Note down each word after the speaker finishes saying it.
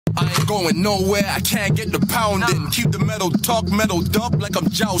I ain't going nowhere, I can't get the pounding. Keep the metal talk, metaled up like I'm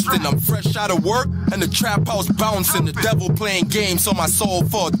jousting. I'm fresh out of work and the trap house bouncing. The devil playing games on my soul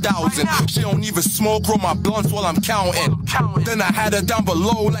for 1,000. She don't even smoke, roll my blunts while I'm counting. Then I had her down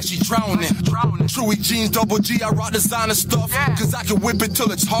below like she drowning. Chewy jeans, double G, I rock designer stuff. Cause I can whip it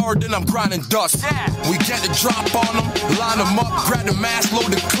till it's hard, then I'm grinding dust. We get the drop on them, line them up, grab the mask,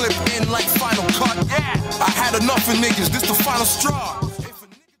 load the clip in like Final Cut. I had enough of niggas, this the final straw.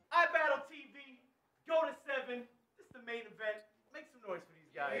 iBattleTV, go to 7. This is the main event. Make some noise for these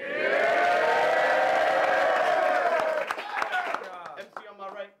guys. MC on my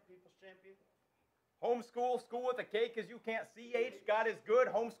right, People's Champion. Homeschool, school with a K because you can't see H. God is good.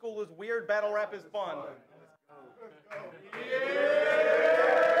 Homeschool is weird. Battle rap is fun.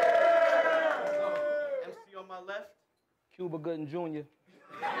 MC on my left. Cuba Gooding Jr.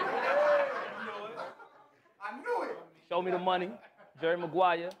 I knew it. Show me the money. Jerry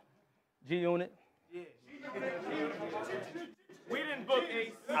Maguire. G-Unit. Yeah. We didn't book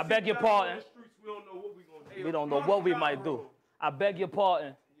Ace. I beg your pardon. We don't know what we gonna do. We don't know what we might do. I beg your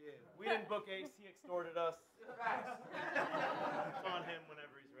pardon. Yeah. We didn't book Ace. He extorted us. It's on him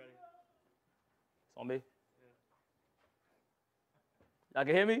whenever he's ready. It's on me. Y'all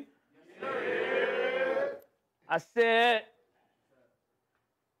can hear me? Yeah. I said,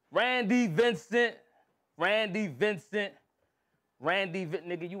 Randy Vincent,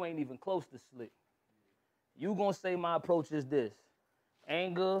 nigga, you ain't even close to slick. You gonna say my approach is this: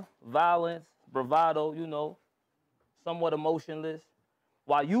 anger, violence, bravado, you know, somewhat emotionless.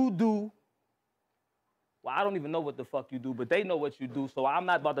 While you do, well, I don't even know what the fuck you do, but they know what you do, so I'm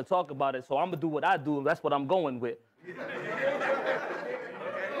not about to talk about it, so I'm gonna do what I do, and that's what I'm going with.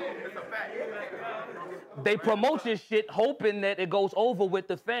 They promote your shit hoping that it goes over with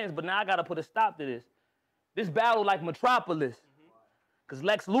the fans, but now I gotta put a stop to this. This battle like Metropolis. Because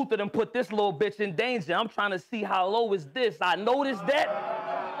Lex Luthor done put this little bitch in danger. I'm trying to see how low is this. I noticed that.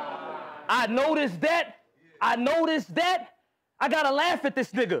 I gotta laugh at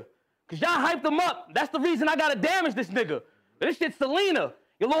this nigga. Because y'all hyped him up. That's the reason I gotta damage this nigga. This shit's Selena.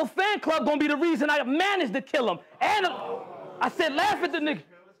 Your little fan club gonna be the reason I managed to kill him. And I said laugh at the nigga.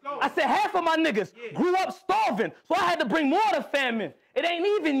 I said half of my niggas grew up starving, so I had to bring more to famine. It ain't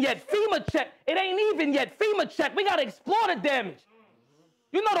even yet. FEMA check. We gotta explore the damage.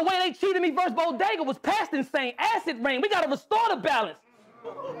 You know the way they cheated me versus Bodega was past insane. Acid rain. We gotta restore the balance.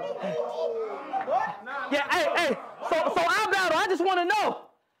 Yeah, hey. So I battle. I just wanna know.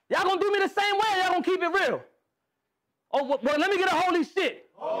 Y'all gonna do me the same way or y'all gonna keep it real? Oh, well, let me get a holy shit.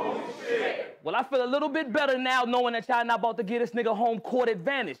 Holy shit. Well, I feel a little bit better now knowing that y'all not about to give this nigga home court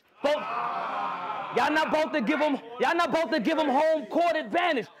advantage. Y'all not about to give him home court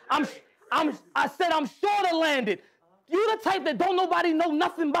advantage. I said I'm sure to land it. You the type that don't nobody know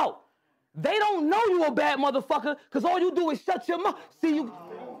nothing about. They don't know you a bad motherfucker because all you do is shut your mouth. See,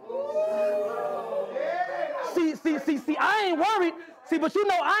 I ain't worried. See, but you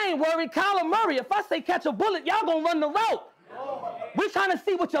know I ain't worried. Kyler Murray, if I say catch a bullet, y'all gonna run the route. We trying to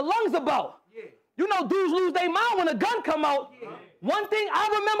see what your lungs about. You know dudes lose their mind when a gun come out. One thing I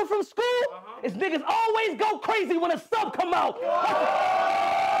remember from school is niggas always go crazy when a sub come out.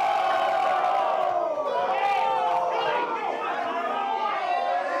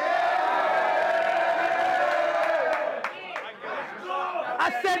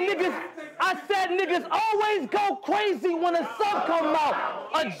 I said niggas always go crazy when a sub come out.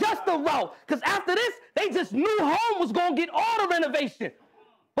 Adjust the route. Because after this, they just knew home was going to get all the renovation.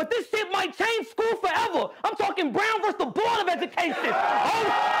 But this shit might change school forever. I'm talking Brown versus the Board of Education.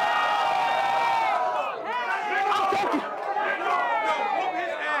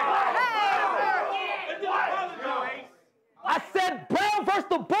 I said Brown versus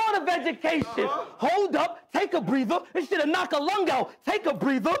the Board of Education. Hold up, take a breather. This shit'll knock a lung out. Take a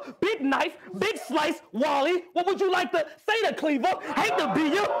breather, big knife, big slice. Wally, what would you like to say to Cleaver? Hate to be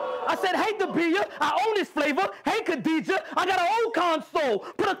you. I said hate to be you. I own this flavor. Hey Khadija, I got an old console.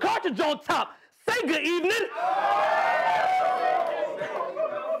 Put a cartridge on top. Say good evening.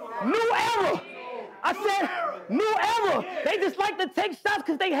 New era. I said new era. They just like to take shots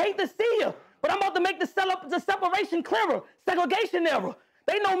because they hate to see you. But I'm about to make the separation clearer. Segregation era.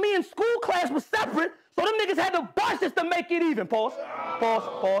 They know me in school class was separate, so them niggas had to bust just to make it even. Pause.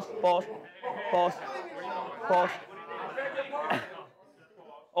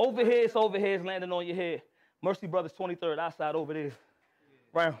 Over here, it's landing on your head. Mercy Brothers 23rd, outside over there.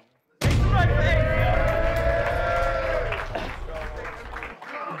 Round.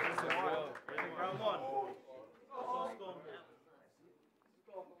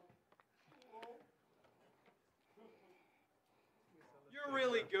 You're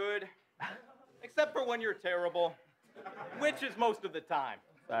really really good, except for when you're terrible, which is most of the time.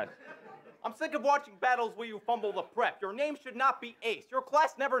 I'm sick of watching battles where you fumble the prep. Your name should not be Ace. Your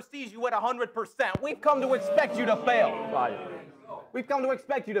class never sees you at 100%. We've come to expect you to fail. We've come to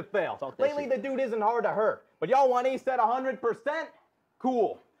expect you to fail. Lately, the dude isn't hard to hurt. But y'all want Ace at 100%?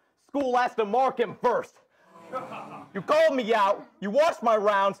 Cool. School has to mark him first. You called me out, you watched my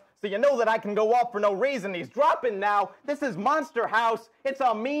rounds, so you know that I can go off for no reason. He's dropping now. This is Monster House. It's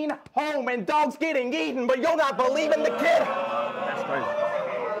a mean home, and dogs getting eaten, but you'll not believe in the kid. That's crazy.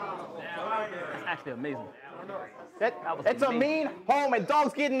 That's actually amazing. It's a mean home, and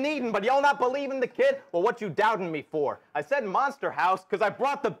dogs getting eaten, but y'all not believe in the kid? Well, what you doubting me for? I said Monster House because I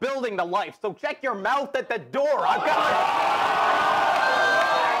brought the building to life, so check your mouth at the door. I've got...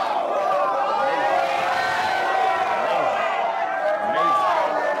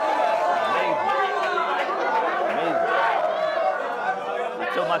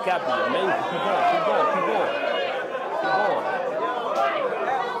 Kill my captain. Amazing. Keep going. Keep going. Keep going.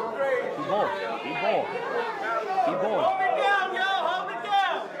 Keep going. Keep going. Keep going. Hold it down, y'all. Hold it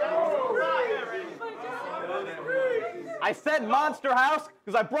down. I said Monster House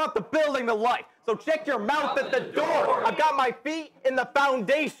because I brought the building to life. So check your mouth at the door. I've got my feet in the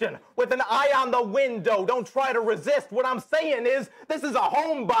foundation with an eye on the window. Don't try to resist. What I'm saying is this is a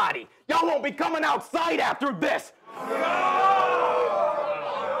homebody. Y'all won't be coming outside after this.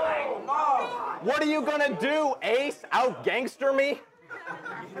 What are you gonna do, Ace? Out-gangster me?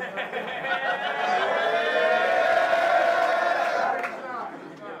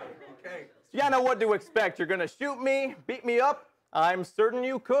 So you know what to expect. You're gonna shoot me, beat me up? I'm certain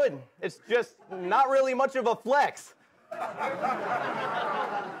you could. It's just not really much of a flex.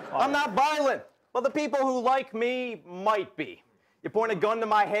 I'm not violent, but the people who like me might be. You point a gun to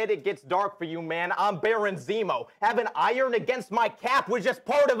my head, it gets dark for you, man. I'm Baron Zemo. Having iron against my cap was just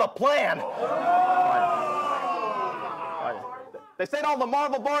part of the plan. They said all the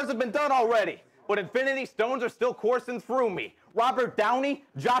Marvel bars have been done already, but Infinity Stones are still coursing through me. Robert Downey,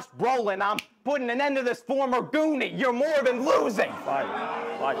 Josh Brolin, I'm putting an end to this former Goonie. You're more than losing.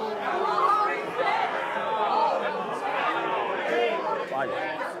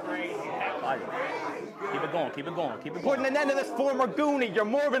 Keep it going, keep it going, keep it going. Putting an end to this former Goonie, you're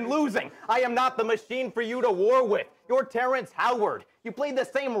more than losing. I am not the machine for you to war with. You're Terrence Howard. You played the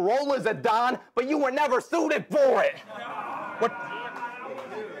same role as a Don, but you were never suited for it.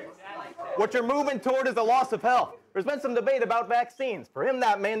 What you're moving toward is a loss of health. There's been some debate about vaccines. For him,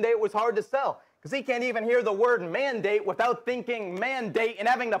 that mandate was hard to sell, because he can't even hear the word mandate without thinking mandate and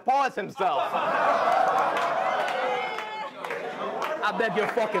having to pause himself. I beg your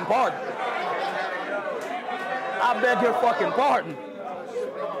fucking pardon. I beg your fucking pardon.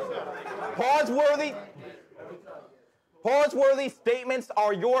 Pause-worthy statements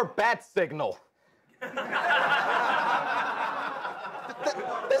are your bat signal.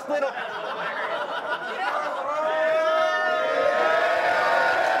 This little...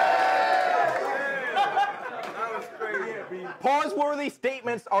 Pause-worthy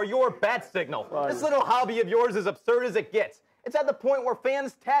statements are your bat signal. This little hobby of yours is absurd as it gets. It's at the point where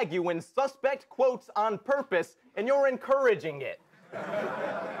fans tag you in suspect quotes on purpose, and you're encouraging it.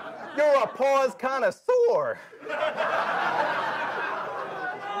 You're a pause connoisseur.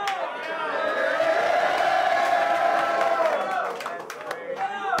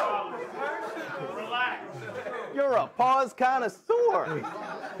 You're a pause connoisseur.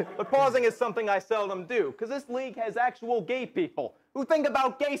 But pausing is something I seldom do, because this league has actual gay people who think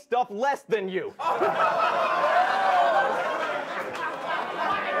about gay stuff less than you.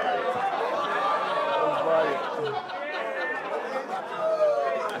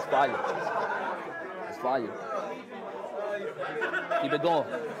 It's fire. It's fire. Keep it going.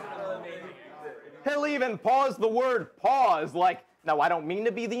 He'll even pause the word pause, like, now I don't mean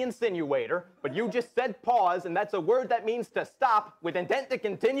to be the insinuator, but you just said pause, and that's a word that means to stop with intent to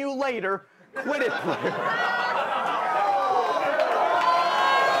continue later. Quit it, player.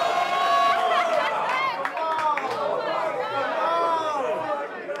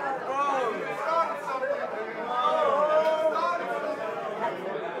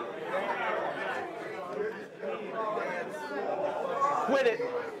 Quit it.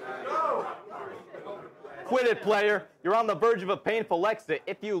 Quit it, player. You're on the verge of a painful exit.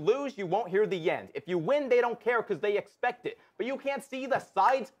 If you lose, you won't hear the end. If you win, they don't care because they expect it. But you can't see the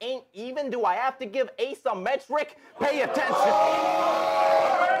sides ain't even. Do I have to give Ace a metric? Pay attention.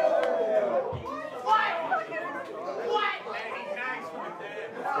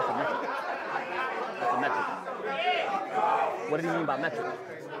 What do you mean by metric?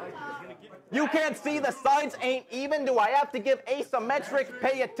 You can't see the sides ain't even? Do I have to give asymmetric?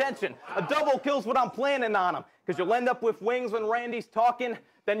 Pay attention. A double kill's what I'm planning on him. Because you'll end up with wings when Randy's talking,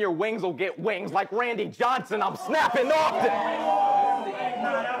 then your wings will get wings like Randy Johnson. I'm snapping often.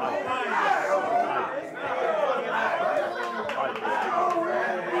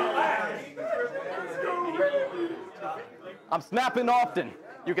 I'm snapping often.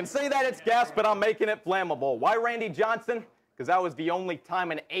 You can say that it's gas, but I'm making it flammable. Why Randy Johnson? Because that was the only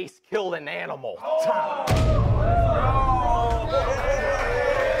time an ace killed an animal.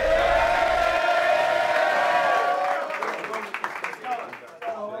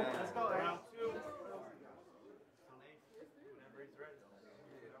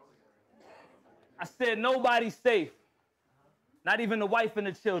 I said nobody's safe. Not even the wife and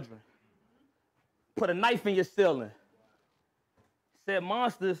the children. Put a knife in your ceiling. Said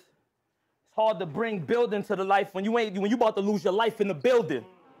monsters, it's hard to bring building to the life when you about to lose your life in the building.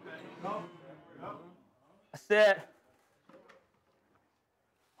 I said,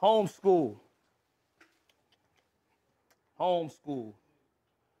 homeschool. Homeschool.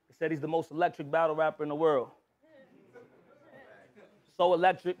 They said he's the most electric battle rapper in the world. So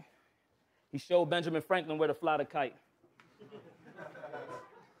electric, he showed Benjamin Franklin where to fly the kite.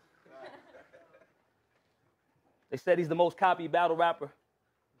 They said he's the most copied battle rapper.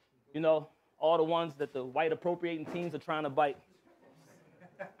 You know, all the ones that the white appropriating teams are trying to bite.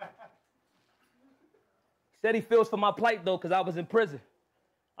 He said he feels for my plight, though, because I was in prison.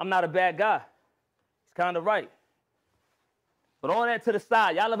 I'm not a bad guy. He's kind of right. But all that to the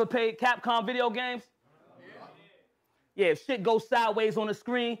side. Y'all ever played Capcom video games? Yeah, if shit goes sideways on the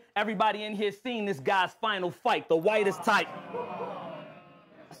screen, everybody in here seen this guy's final fight, the whitest type.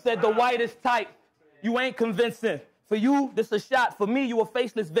 I said the whitest type. You ain't convincing. For you, this is a shot. For me, you a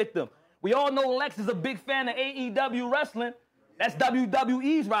faceless victim. We all know Lex is a big fan of AEW wrestling. That's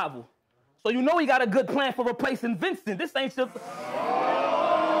WWE's rival. So you know he got a good plan for replacing Vincent. This ain't just...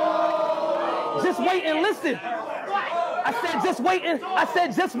 Just wait and listen. I said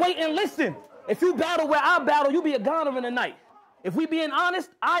just wait and listen. If you battle where I battle, you be a goner in the night. If we being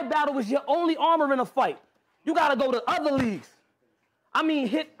honest, I battle is your only armor in a fight. You got to go to other leagues. I mean,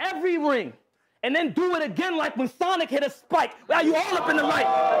 hit every ring. And then do it again like when Sonic hit a spike. I had you all up in the light.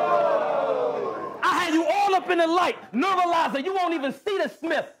 I had you all up in the light. Neuralizer, you won't even see the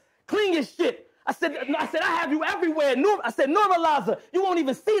Smith. Clean your shit. I said I have you everywhere. I said, Neuralizer, you won't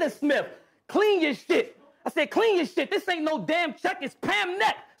even see the Smith. Clean your shit. I said, clean your shit. This ain't no damn check. It's Pam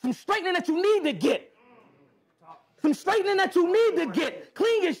Neck. Some straightening that you need to get. Some straightening that you need to get.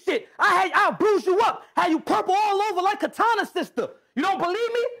 Clean your shit. I'll bruise you up. Had you purple all over like Katana Sister. You don't believe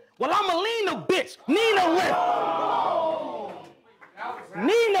me? Well, I'm a Lena bitch. Nina lift.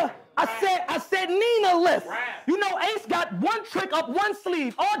 Nina, I said Nina lift. You know Ace got one trick up one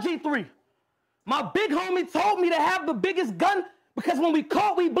sleeve, RG3. My big homie told me to have the biggest gun because when we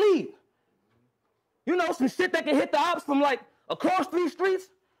caught, we bleed. You know, some shit that can hit the ops from like across 3 streets,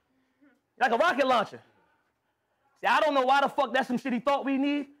 like a rocket launcher. See, I don't know why the fuck that's some shit he thought we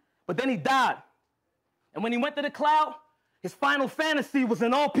need, but then he died. And when he went to the cloud, his final fantasy was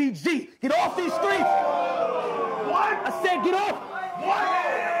an RPG. Get off these streets. What? I said get off. What?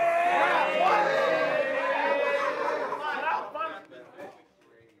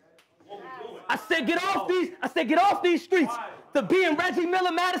 I said get off these streets. To be in Reggie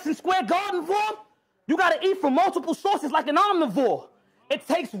Miller Madison Square Garden form, you gotta eat from multiple sources like an omnivore. It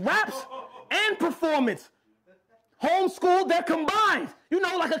takes raps and performance. Homeschool, they're combined. You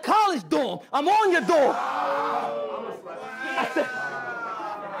know, like a college dorm. I'm on your door.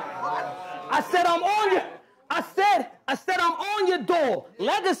 I said I'm on your. I said I'm on your door.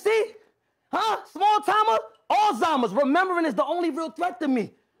 Legacy, huh? Small timer, Alzheimer's. Remembering is the only real threat to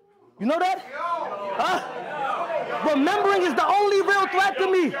me. You know that? Huh? Remembering is the only real threat to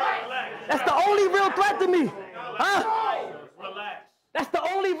me. That's the only real threat to me. Huh? That's the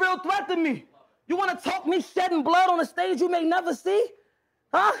only real threat to me. You want to talk me shedding blood on a stage you may never see?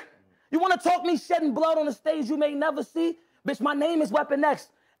 Huh? You want to talk me shedding blood on a stage you may never see? Bitch, my name is Weapon X.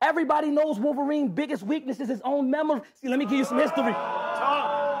 Everybody knows Wolverine's biggest weakness is his own memory. See, let me give you some history.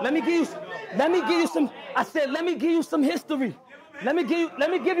 Let me give you some. I said, let me give you some history. Let me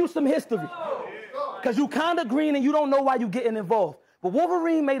give you some history. Because you kind of green and you don't know why you're getting involved. But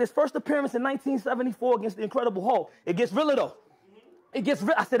Wolverine made his first appearance in 1974 against the Incredible Hulk. It gets realer though. It gets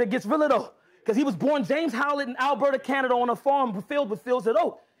realer though. Because he was born James Howlett in Alberta, Canada on a farm filled with fields of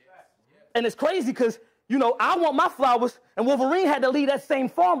oak. And it's crazy because, you know, I want my flowers, and Wolverine had to leave that same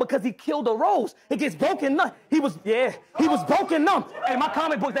farm because he killed a rose. It gets broken numb. He was broken numb. Hey, my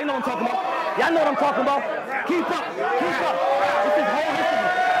comic books, they know what I'm talking about. Y'all know what I'm talking about. Keep up. This is whole history.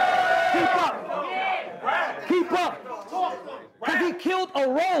 Keep up. Because he killed a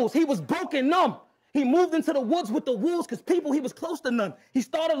rose. He was broke and numb. He moved into the woods with the wolves because he was close to none. He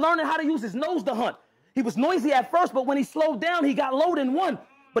started learning how to use his nose to hunt. He was noisy at first, but when he slowed down, he got low and won.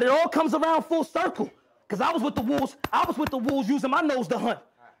 But it all comes around full circle. Because I was with the wolves using my nose to hunt.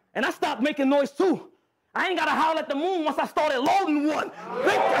 And I stopped making noise too. I ain't got to howl at the moon once I started loading one.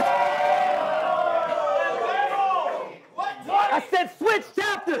 I said switch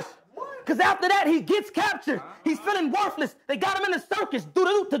chapters. Because after that, he gets captured. He's feeling worthless. They got him in the circus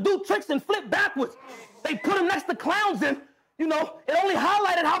to do tricks and flip backwards. They put him next to clowns and, you know, it only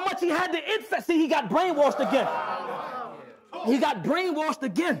highlighted how much he had to infect. See, he got brainwashed again. He got brainwashed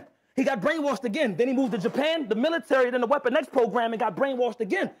again. Then he moved to Japan, the military, then the Weapon X program, and got brainwashed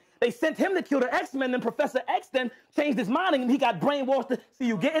again. They sent him to kill the X-Men, then Professor X then changed his mind, and he got brainwashed. See,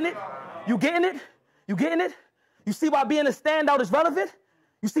 you getting it? You getting it? You getting it? You see why being a standout is relevant?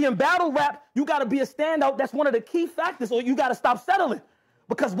 You see, in battle rap, you got to be a standout. That's one of the key factors, or you got to stop settling.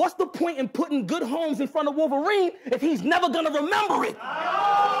 Because what's the point in putting good Holmes in front of Wolverine if he's never going to remember it?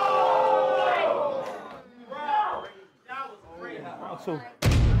 So.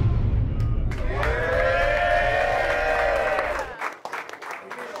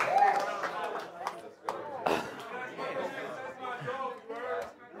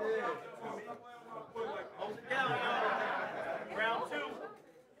 Round 2.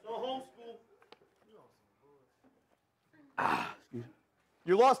 So Homeskool.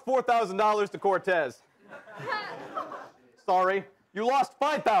 You lost $4,000 to Cortez. Sorry, you lost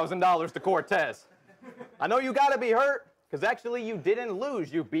 $5,000 to Cortez. I know you gotta be hurt, because actually you didn't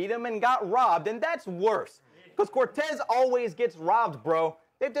lose. You beat him and got robbed, and that's worse. Because Cortez always gets robbed, bro.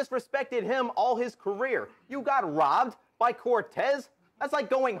 They've disrespected him all his career. You got robbed by Cortez? That's like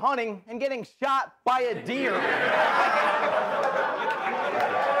going hunting and getting shot by a deer.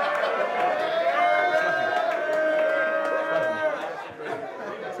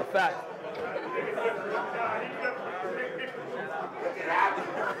 It's a fact.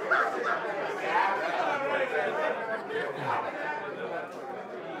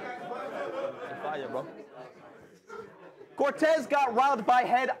 Fire, bro. Cortez got robbed by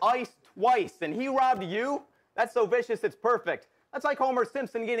Head Ice twice, and he robbed you? That's so vicious it's perfect. That's like Homer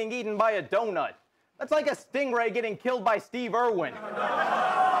Simpson getting eaten by a donut. That's like a stingray getting killed by Steve Irwin.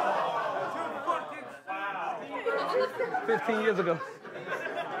 15 years ago.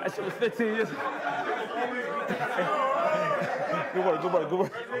 That shit was 15 years ago. Good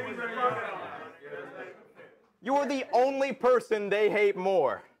work. You are the only person they hate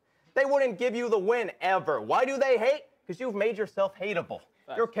more. They wouldn't give you the win ever. Why do they hate? Because you've made yourself hateable.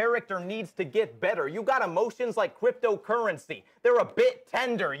 Your character needs to get better. You got emotions like cryptocurrency. They're a bit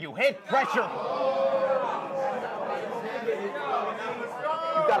tender. You hit pressure.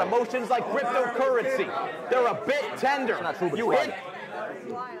 You got emotions like cryptocurrency. They're a bit tender.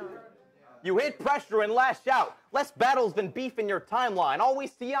 You hit pressure and lash out. Less battles than beef in your timeline. All we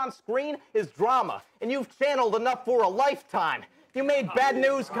see on screen is drama, and you've channeled enough for a lifetime. You made bad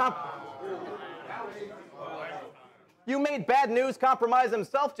news compromise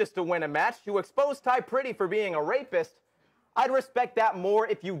himself just to win a match. You exposed Ty Pretty for being a rapist. I'd respect that more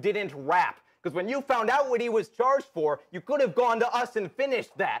if you didn't rap. Because when you found out what he was charged for, you could have gone to us and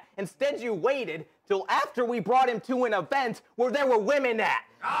finished that. Instead, you waited till after we brought him to an event where there were women at.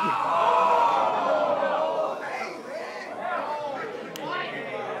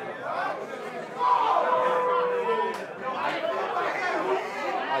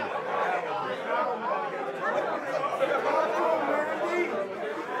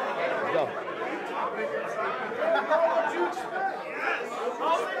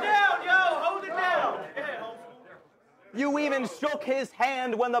 You even shook his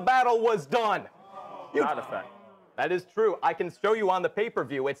hand when the battle was done. Not a fact. That is true. I can show you on the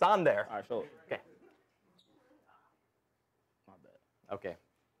pay-per-view. It's on there. All right, show it. Okay. My bad. Okay,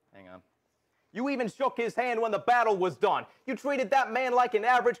 hang on. You even shook his hand when the battle was done. You treated that man like an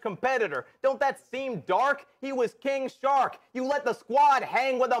average competitor. Don't that seem dark? He was King Shark. You let the squad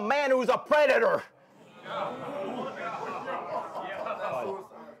hang with a man who's a predator.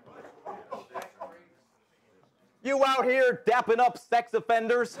 You out here dapping up sex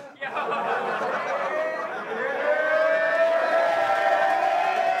offenders?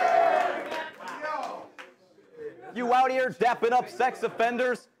 You out here dapping up sex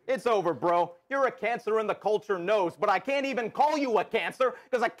offenders? It's over, bro. You're a cancer and the culture knows, but I can't even call you a cancer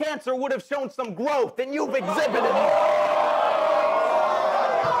because a cancer would have shown some growth and you've exhibited it.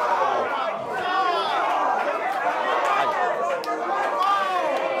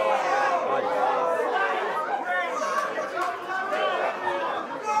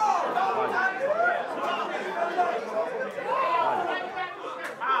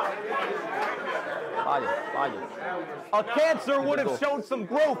 Fire. A cancer would have shown some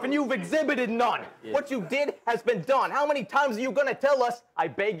growth, and you've exhibited none. Yeah. What you did has been done. How many times are you gonna tell us, I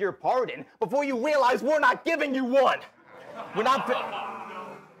beg your pardon, before you realize we're not giving you one? We're not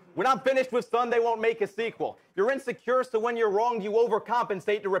finished with Sunday won't make a sequel. You're insecure, so when you're wrong, you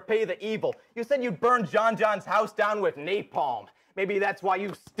overcompensate to repay the evil. You said you'd burn John's house down with napalm. Maybe that's why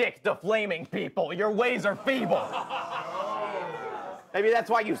you stick to flaming people. Your ways are feeble. Maybe that's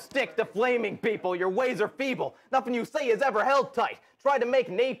why you stick to flaming people. Your ways are feeble. Nothing you say is ever held tight. Tried to make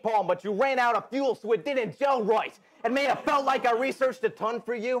napalm, but you ran out of fuel, so it didn't gel right. It may have felt like I researched a ton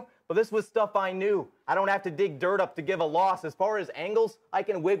for you, but this was stuff I knew. I don't have to dig dirt up to give a loss. As far as angles, I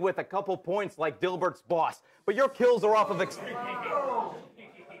can wig with a couple points like Dilbert's boss. But your kills are off of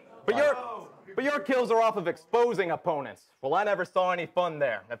But your kills are off of exposing opponents. Well, I never saw any fun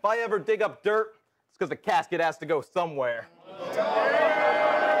there. If I ever dig up dirt, it's because the casket has to go somewhere.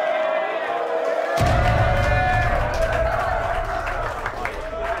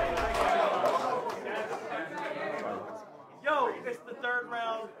 Yo, it's the third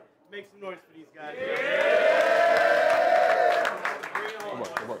round. Make some noise for these guys.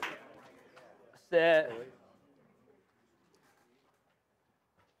 Good work. I said,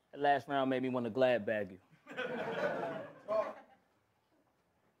 that last round made me want to glad bag you.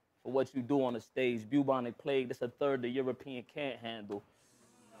 For what you do on the stage, bubonic plague, that's a third the European can't handle.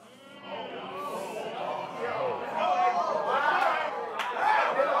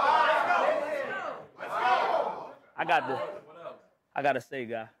 I gotta say,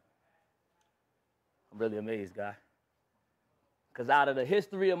 guy, I'm really amazed, guy. Because out of the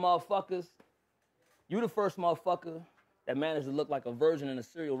history of motherfuckers, you the first motherfucker that managed to look like a virgin and a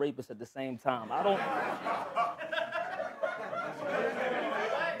serial rapist at the same time. Am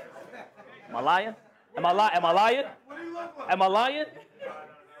I lying? Am I lying? Am I lying?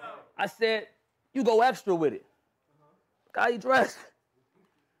 I said, you go extra with it. Look how you dressed.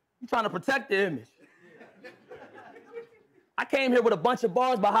 You trying to protect the image. I came here with a bunch of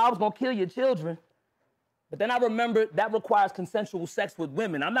bars about how I was gonna kill your children. But then I remembered that requires consensual sex with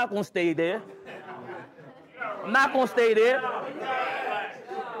women. I'm not gonna stay there. I'm not trying to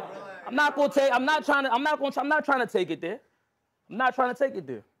take it there. I'm not trying to take it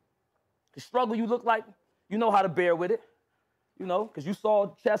there. The struggle you look like, you know how to bear with it. You know, because you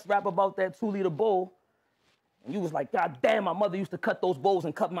saw Chess rap about that 2-liter bowl, and you was like, God damn, my mother used to cut those bowls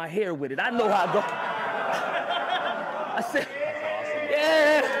and cut my hair with it. I know how it goes. I said,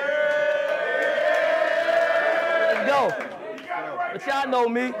 yeah. Let's go. But y'all know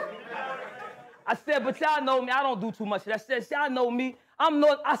me. I said, but y'all know me. I don't do too much of that. I said, y'all know me. I'm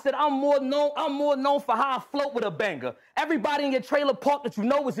more known for how I float with a banger. Everybody in your trailer park that you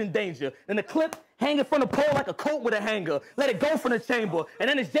know is in danger. And the clip hanging from the pole like a coat with a hanger. Let it go from the chamber. And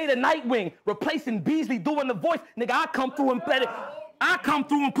then it's Jada Nightwing replacing Beasley doing the voice. Nigga, I come through and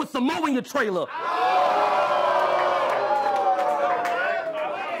put some more in your trailer.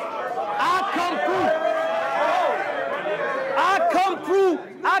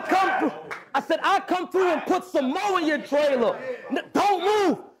 I said, I come through and put some more in your trailer.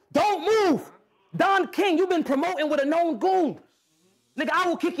 Don't move. Don King, you've been promoting with a known goon. Nigga, I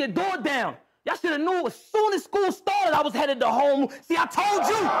will kick your door down. Y'all should have knew as soon as school started, I was headed to home. See, I told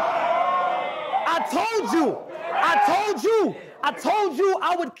you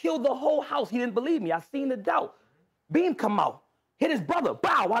I would kill the whole house. He didn't believe me. I seen the doubt. Beam come out, hit his brother,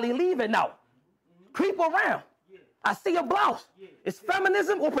 bow while he leaving out. Creep around. I see your blouse. It's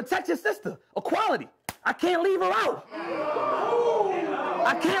feminism or protect your sister. Equality. I can't leave her out.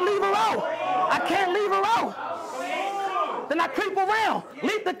 Then I creep around,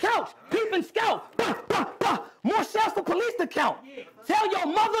 leave the couch, peep and scout. Bah, bah, bah. More shots for police to count. Tell your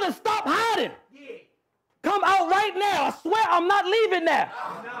mother to stop hiding. Come out right now. I swear I'm not leaving there.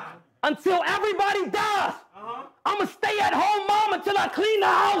 Until everybody dies. I'ma stay at home, mom, until I clean the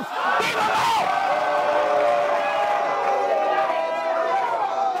house. Leave her out.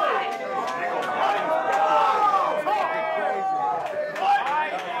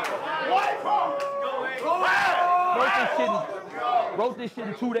 Wrote this shit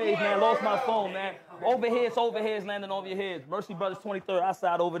in 2 days, man. Lost my phone, man. Overheads landing over your heads. Mercy Brothers 23rd,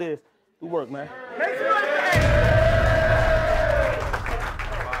 outside over this. Good work, man.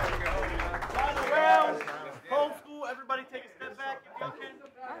 Final round. Homeschool. Everybody take a step back if y'all can.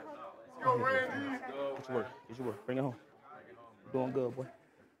 Let's go, Randy. Get your work. Bring it home. You're doing good, boy.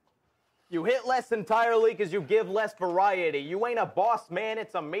 You hit less entirely because you give less variety. You ain't a boss man,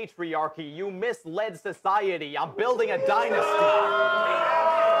 it's a matriarchy. You misled society. I'm building a dynasty.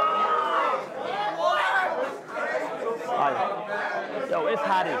 Yo, it's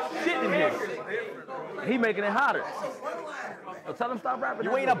hot as shit in here. He making it hotter. So tell him stop rapping.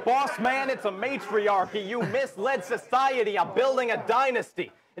 You ain't a boss man, it's a matriarchy. You misled society. I'm building a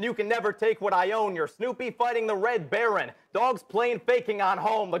dynasty. And you can never take what I own. You're Snoopy fighting the Red Baron. Dogs playing faking on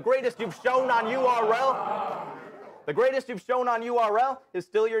home. The greatest you've shown on URL. The greatest you've shown on URL is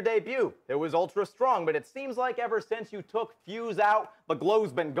still your debut. It was ultra strong, but it seems like ever since you took Fuse out, the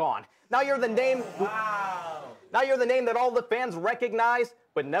glow's been gone. Now you're the name. Wow. Now you're the name that all the fans recognize,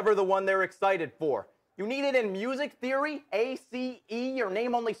 but never the one they're excited for. You need it in music theory, ACE. Your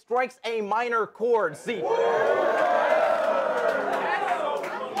name only strikes a minor chord. See.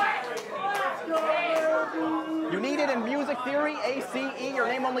 You need it in music theory, ACE. Your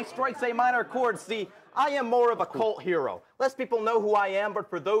name only strikes a minor chord. See, I am more of a cult hero. Less people know who I am, but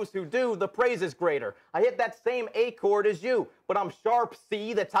for those who do, the praise is greater. I hit that same A chord as you, but I'm sharp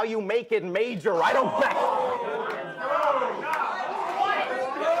C. That's how you make it major. I don't back.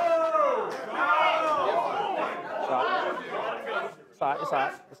 It's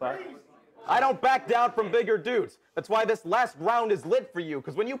hot. I don't back down from bigger dudes. That's why this last round is lit for you,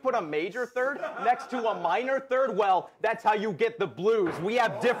 because when you put a major third next to a minor third, well, that's how you get the blues. We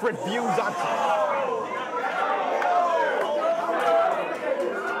have different views on...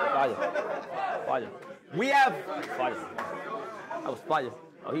 Fire. We have... Fire. That was fire.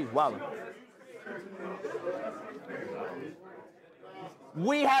 Oh, he's wilding.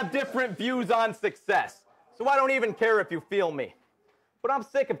 We have different views on success, so I don't even care if you feel me. But I'm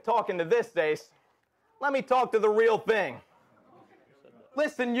sick of talking to this, Ace. Let me talk to the real thing.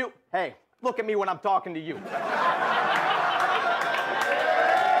 Listen, you... Hey, look at me when I'm talking to you.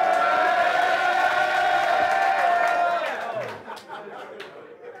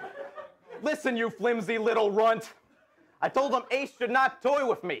 Listen, you flimsy little runt. I told him Ace should not toy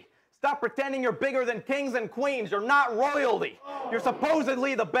with me. Stop pretending you're bigger than kings and queens. You're not royalty. You're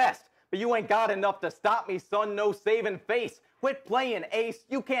supposedly the best, but you ain't got enough to stop me, son. No saving face. Quit playing, Ace.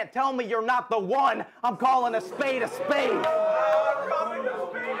 You can't tell me you're not the one. I'm calling a spade a spade.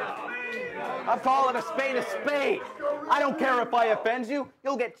 I'm calling a spade a spade. I don't care if I offend you.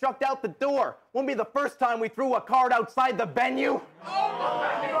 You'll get chucked out the door. Won't be the first time we threw a card outside the venue.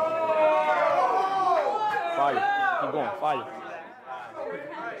 Fire. Keep going. Fire.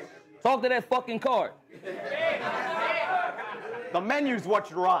 Talk to that fucking card. The menu's what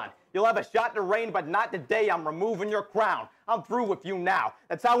you're on. You'll have a shot to reign, but not today. I'm removing your crown. I'm through with you now.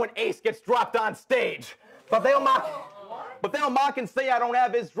 That's how an ace gets dropped on stage. But they'll mock and say I don't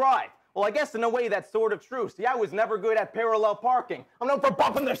have his drive. Well, I guess in a way that's sort of true. See, I was never good at parallel parking. I'm known for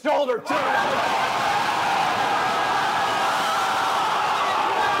bumping the shoulder, too.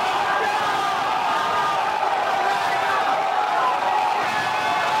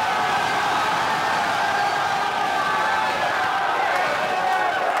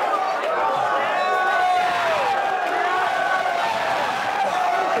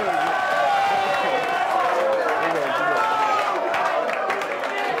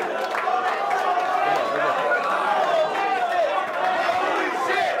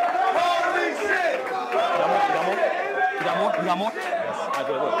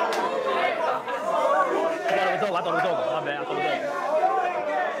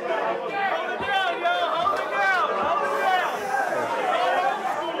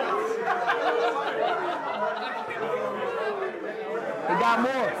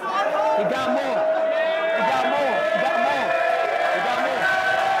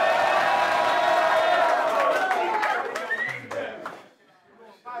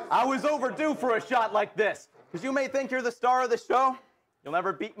 I was overdue for a shot like this, because you may think you're the star of the show. You'll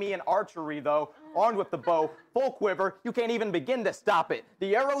never beat me in archery, though. Armed with the bow, full quiver, you can't even begin to stop it.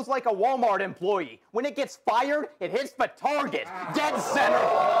 The arrow's like a Walmart employee. When it gets fired, it hits the target. Dead center.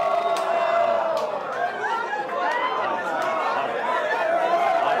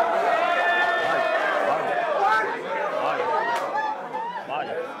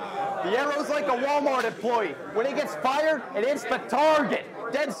 The arrow's like a Walmart employee. When it gets fired, it hits the target.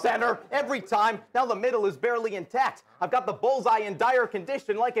 Dead center every time. Now the middle is barely intact. I've got the bullseye in dire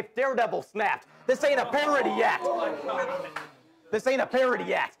condition like if Daredevil snapped. This ain't a parody act. This ain't a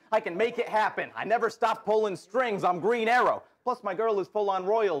parody act. I can make it happen. I never stop pulling strings. I'm Green Arrow. Plus my girl is full on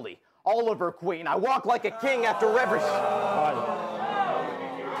royalty. Oliver Queen. I walk like a king after every...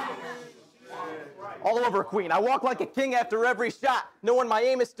 Oliver Queen. I walk like a king after every shot, knowing my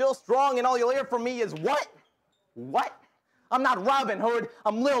aim is still strong, and all you'll hear from me is what? What? I'm not Robin Hood,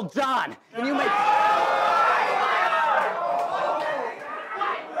 I'm Lil Jon, and you make... That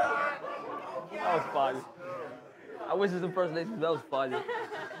was funny. I wish his impersonation, that was funny.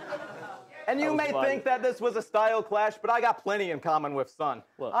 And you may funny. think that this was a style clash, but I got plenty in common with Son.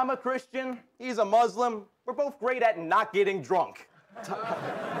 What? I'm a Christian, he's a Muslim. We're both great at not getting drunk.